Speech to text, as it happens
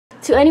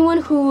To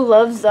anyone who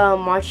loves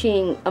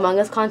watching Among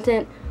Us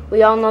content,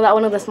 we all know that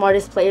one of the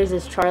smartest players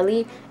is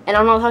Charlie. And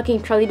I'm not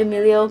talking Charlie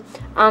D'Amelio,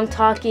 I'm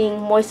talking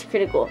Moist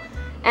Critical.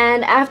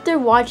 And after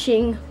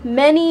watching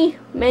many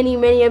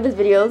of his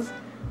videos,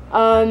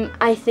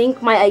 I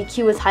think my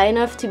IQ is high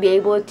enough to be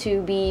able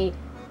to be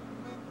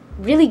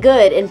really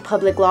good in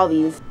public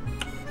lobbies.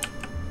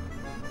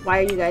 Why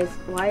are you guys,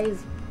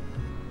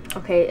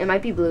 okay, it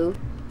might be blue.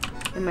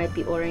 It might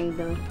be orange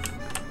though.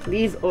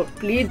 Please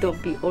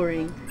don't be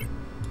orange.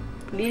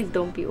 Please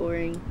don't be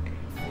orange.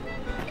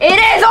 It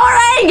is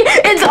orange!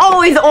 It's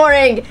always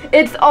orange!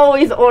 It's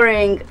always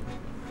orange.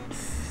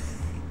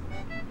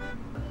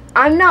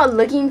 I'm not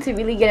looking to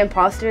really get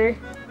imposter.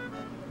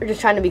 We're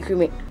just trying to be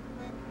crewmate.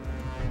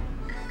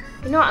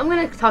 You know what? I'm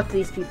gonna talk to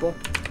these people.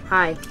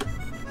 Hi.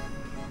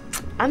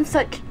 I'm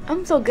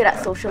so good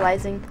at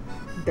socializing.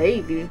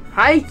 Baby.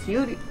 Hi,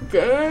 cutie.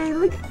 Dang,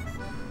 look.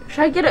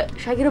 Should I get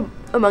a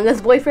Among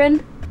Us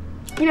boyfriend?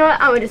 You know what?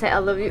 I'm gonna just say I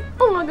love you.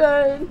 Oh my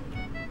god.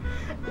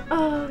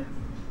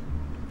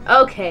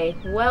 Okay,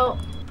 well.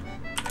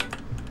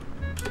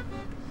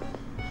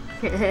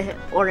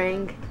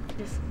 Orange.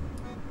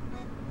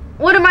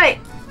 What am I?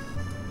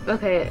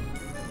 Okay.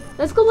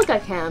 Let's go look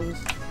at cams.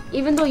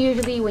 Even though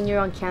usually when you're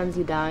on cams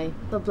you die.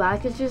 The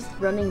black is just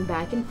running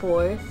back and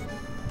forth.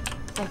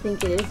 I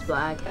think it is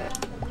black.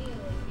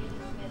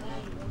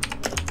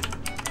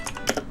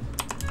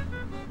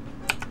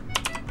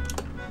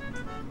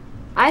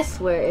 I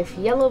swear, if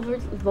yellow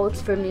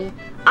votes for me,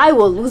 I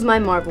will lose my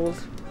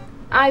marbles.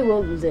 I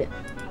will lose it.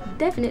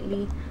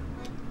 Definitely.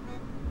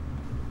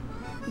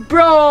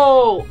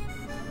 Bro!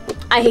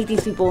 I hate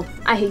these people.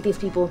 I hate these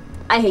people.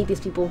 I hate these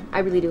people. I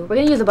really do. We're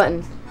gonna use a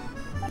button.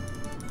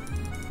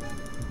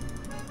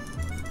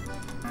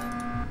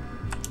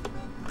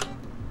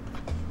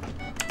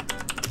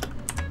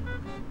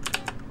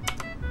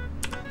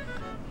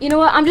 You know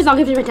what? I'm just not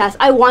gonna finish my task.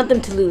 I want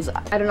them to lose.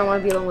 I do not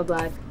want to be alone with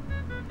black.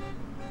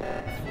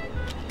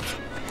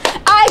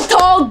 I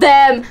told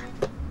them!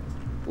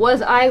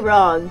 Was I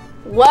wrong?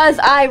 Was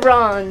I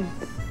wrong?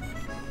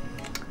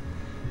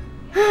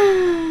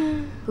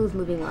 Who's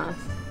moving last?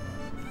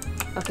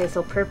 Okay,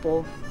 so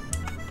purple.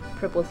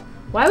 Purple's.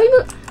 Why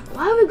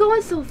are we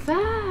going so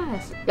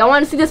fast? Y'all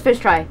want to see this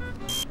first try?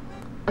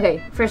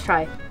 Okay, first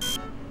try.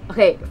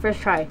 Okay,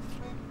 first try.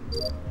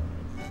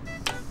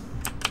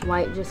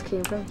 White just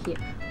came from here.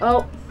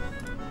 Oh.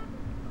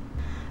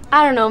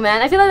 I don't know,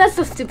 man. I feel like that's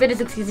the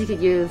stupidest excuse you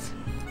could use.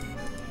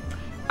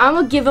 I'm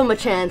gonna give them a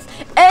chance.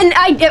 And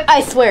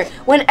I swear,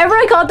 whenever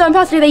I call it the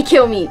imposter, they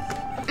kill me.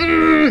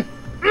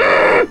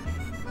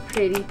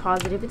 Pretty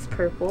positive it's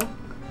purple.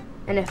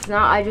 And if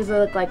not, I just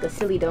look like a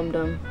silly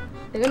dum-dum.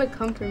 They're gonna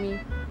come for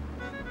me.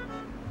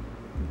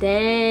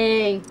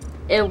 Dang.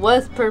 It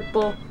was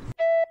purple.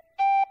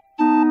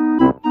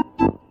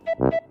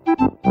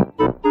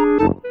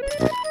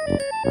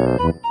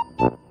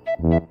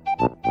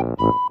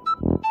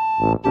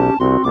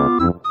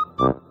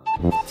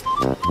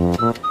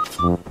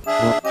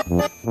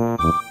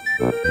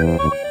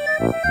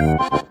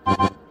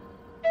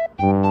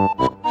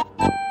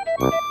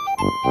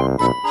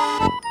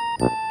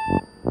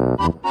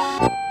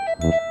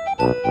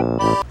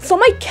 So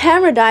my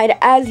camera died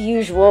as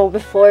usual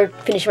before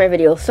finishing my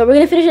video, so we're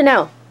gonna finish it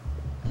now.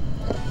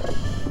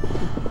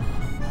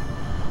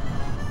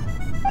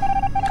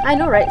 I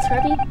know, right,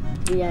 Scrappy?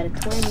 3 out of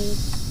 20.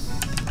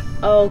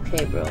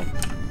 Okay, bro.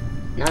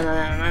 No.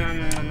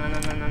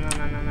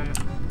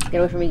 Get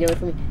away from me, get away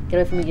from me, get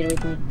away from me, get away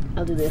from me.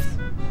 I'll do this.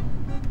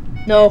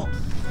 No.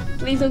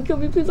 Please don't kill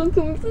me, please don't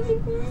kill me, please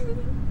don't kill me.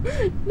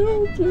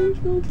 No, please,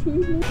 no,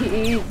 please, no.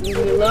 Please, leave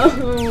me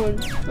alone.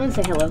 I want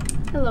to say hello.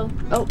 Hello.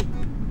 Oh.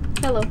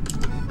 Hello.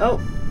 Oh.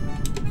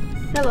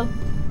 Hello.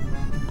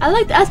 I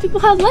like to ask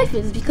people how life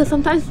is because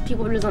sometimes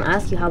people just don't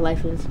ask you how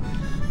life is.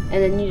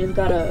 And then you just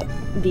gotta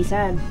be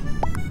sad.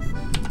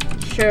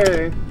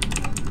 Sure.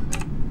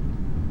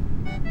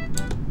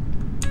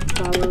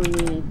 Follow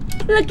me.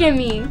 Look at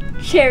me.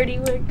 Charity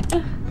work.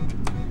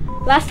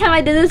 Last time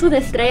I did this with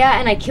Estrella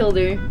and I killed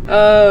her.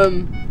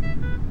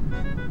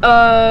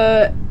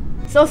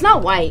 So it's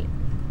not white.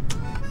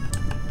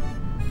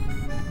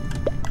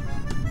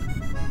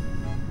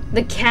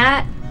 The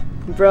cat?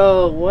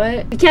 Bro,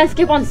 what? You can't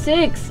skip on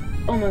 6.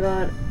 Oh my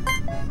god.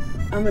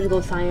 I'm gonna go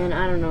cyan.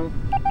 I don't know.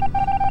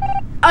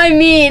 I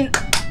mean,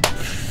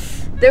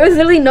 there was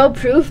literally no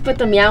proof, but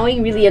the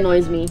meowing really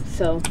annoys me.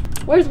 So,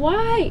 where's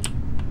white?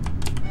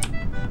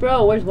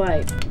 Bro, where's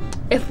white?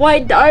 If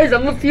white dies,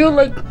 I'm gonna feel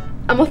like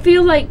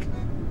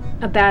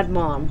a bad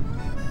mom.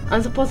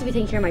 I'm supposed to be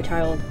taking care of my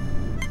child.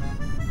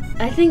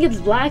 I think it's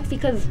black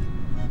because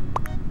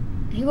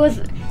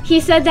he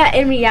said that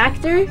in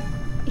reactor.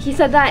 He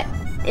said that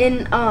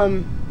in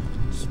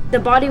the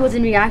body was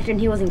in reactor and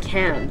he was in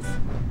cams.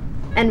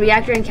 And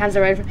reactor and cams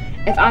are right.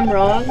 If I'm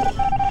wrong,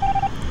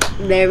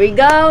 there we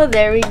go,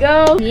 there we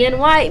go. Me and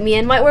white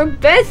were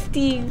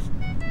besties.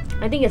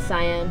 I think it's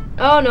cyan.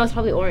 Oh no, it's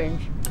probably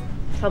orange.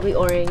 It's probably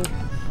orange.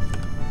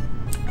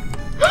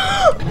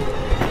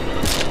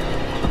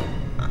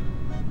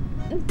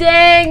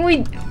 Dang,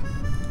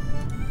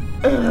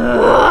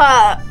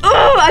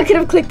 Oh, I could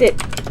have clicked it.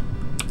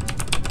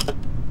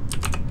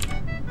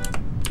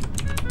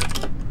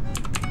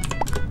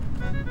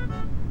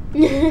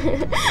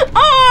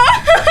 Oh!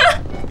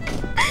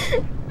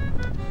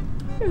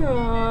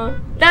 Aww,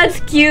 that's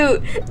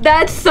cute.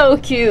 That's so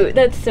cute.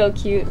 That's so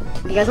cute.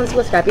 You guys want to see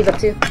what Scrappy's up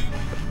to?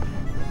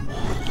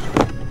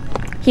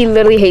 He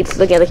literally hates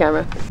looking at the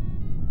camera.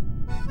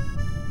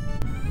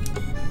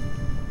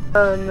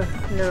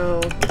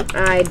 No,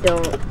 I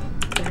don't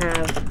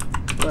have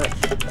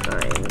much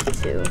time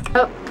to.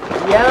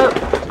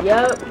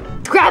 Yep.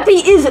 Scrappy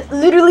is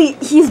literally,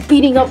 he's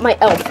beating up my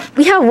elf.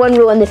 We have one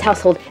rule in this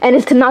household, and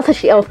it's to not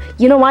touch the elf.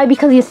 You know why?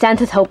 Because he's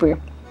Santa's helper.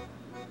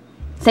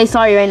 Say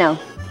sorry right now.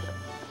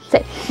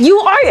 Say,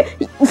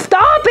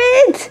 stop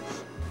it!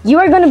 You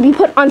are gonna be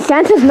put on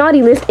Santa's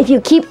naughty list if you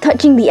keep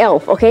touching the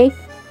elf, okay?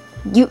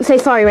 You say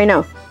sorry right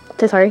now.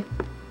 Say sorry.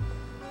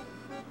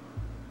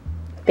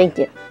 Thank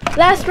you.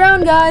 Last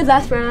round, guys,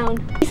 last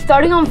round.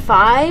 Starting on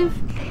 5.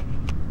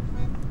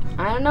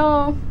 I don't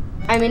know.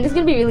 I mean, it's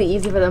gonna be really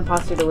easy for the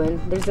imposter to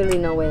win. There's literally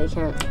no way they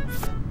can't.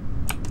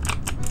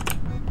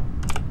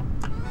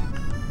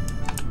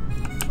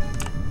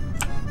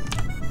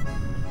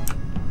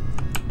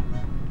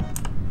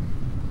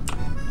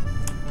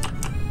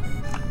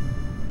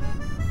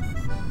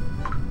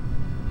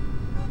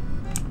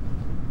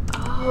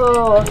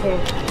 Oh, okay.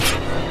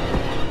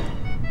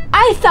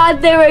 I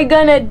thought they were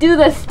gonna do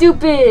the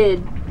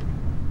stupid.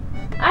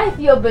 I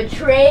feel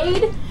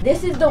betrayed.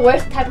 This is the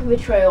worst type of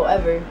betrayal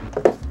ever.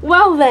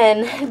 Well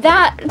then,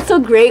 that's a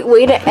great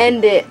way to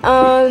end it.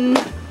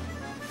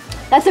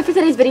 That's it for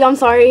today's video. I'm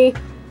sorry.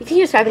 You can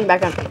hear Skype in the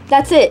background.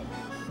 That's it.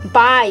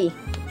 Bye.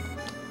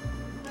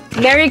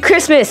 Merry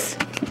Christmas.